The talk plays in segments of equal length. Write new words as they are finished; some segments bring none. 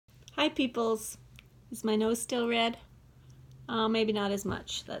Hi, peoples. Is my nose still red? Maybe not as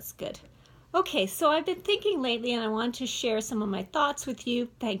much. That's good. Okay, so I've been thinking lately and I want to share some of my thoughts with you.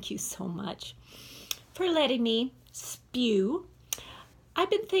 Thank you so much for letting me spew.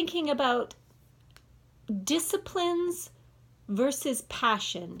 I've been thinking about disciplines versus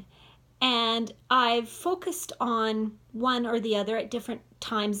passion, and I've focused on one or the other at different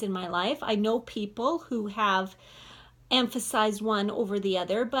times in my life. I know people who have emphasized one over the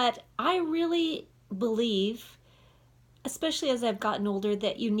other, but I really believe, especially as I've gotten older,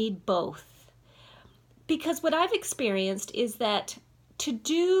 that you need both. Because what I've experienced is that to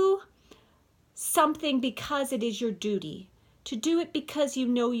do something because it is your duty, to do it because you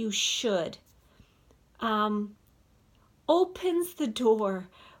know you should, opens the door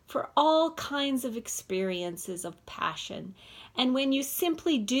for all kinds of experiences of passion. And when you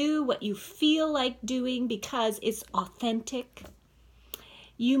simply do what you feel like doing because it's authentic,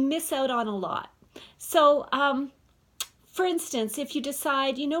 you miss out on a lot. So, for instance, if you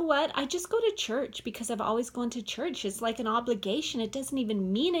decide, you know what, I just go to church because I've always gone to church. It's like an obligation. It doesn't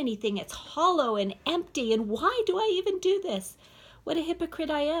even mean anything. It's hollow and empty. And why do I even do this? What a hypocrite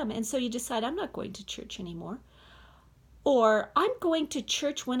I am. And so you decide, I'm not going to church anymore. Or I'm going to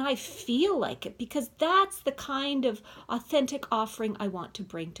church when I feel like it, because that's the kind of authentic offering I want to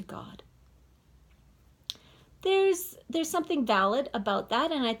bring to God. There's something valid about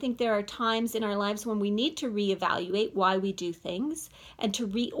that, and I think there are times in our lives when we need to reevaluate why we do things and to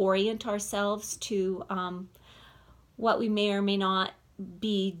reorient ourselves to what we may or may not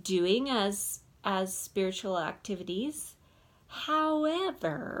be doing as spiritual activities.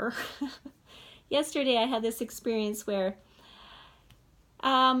 However, yesterday I had this experience where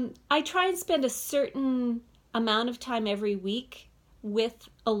I try and spend a certain amount of time every week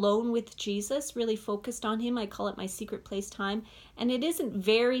alone with Jesus, really focused on him. I call it my secret place time. And it isn't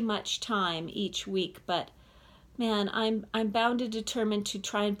very much time each week, but man, I'm bound and determined to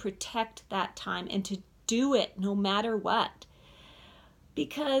try and protect that time and to do it no matter what.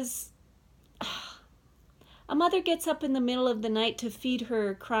 Because a mother gets up in the middle of the night to feed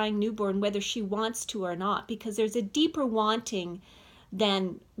her crying newborn, whether she wants to or not, because there's a deeper wanting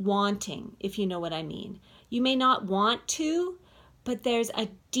than wanting, if you know what I mean. You may not want to, but there's a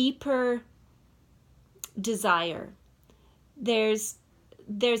deeper desire. There's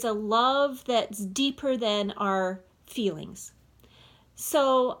a love that's deeper than our feelings.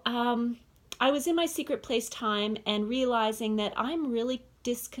 So I was in my secret place time and realizing that I'm really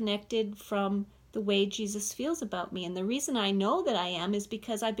disconnected from the way Jesus feels about me. And the reason I know that I am is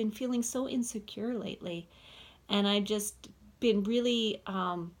because I've been feeling so insecure lately. And I've just been really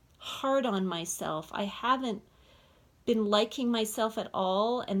hard on myself. I haven't been liking myself at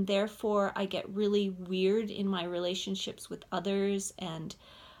all, and therefore I get really weird in my relationships with others, and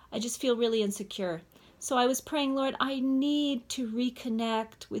I just feel really insecure. So I was praying, Lord, I need to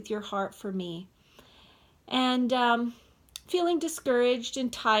reconnect with your heart for me. And feeling discouraged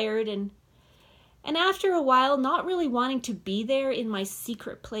and tired, and after a while not really wanting to be there in my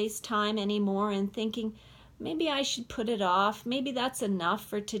secret place time anymore, and thinking maybe I should put it off, maybe that's enough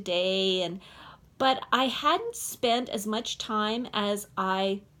for today. But I hadn't spent as much time as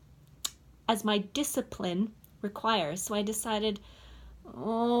my discipline requires. So I decided,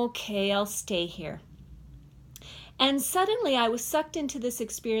 okay, I'll stay here. And suddenly I was sucked into this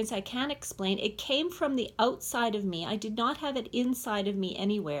experience I can't explain. It came from the outside of me. I did not have it inside of me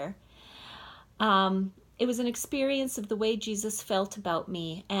anywhere. It was an experience of the way Jesus felt about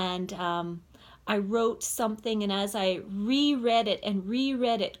me. And I wrote something, and as I reread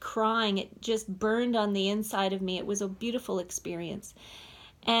it, crying, it just burned on the inside of me. It was a beautiful experience.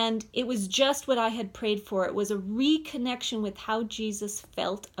 And it was just what I had prayed for. It was a reconnection with how Jesus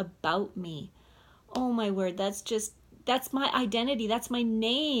felt about me. Oh my word, that's my identity. That's my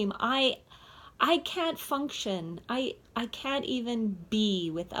name. I can't function. I can't even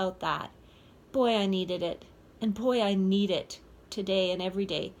be without that. Boy, I needed it. And boy, I need it today and every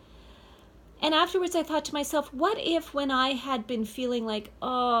day. And afterwards I thought to myself, what if when I had been feeling like,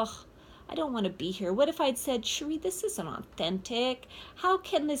 oh, I don't want to be here. What if I'd said, Cherie, this isn't authentic. How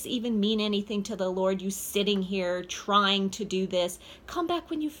can this even mean anything to the Lord, you sitting here trying to do this? Come back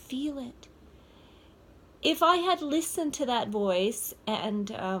when you feel it. If I had listened to that voice and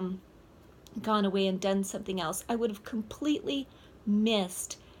gone away and done something else, I would have completely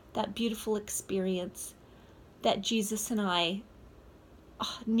missed that beautiful experience that Jesus and I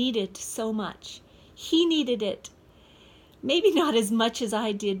needed so much. He needed it. Maybe not as much as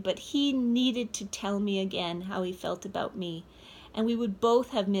I did, but he needed to tell me again how he felt about me. And we would both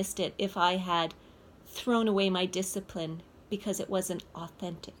have missed it if I had thrown away my discipline because it wasn't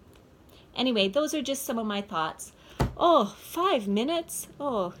authentic. Anyway, those are just some of my thoughts. Oh, 5 minutes?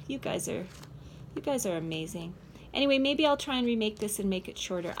 Oh, you guys are amazing. Anyway, maybe I'll try and remake this and make it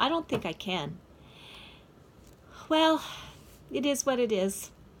shorter. I don't think I can. Well, it is what it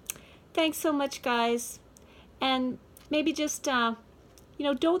is. Thanks so much, guys. And maybe just,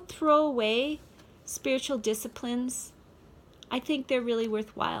 don't throw away spiritual disciplines. I think they're really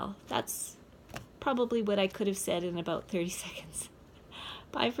worthwhile. That's probably what I could have said in about 30 seconds.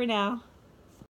 Bye for now.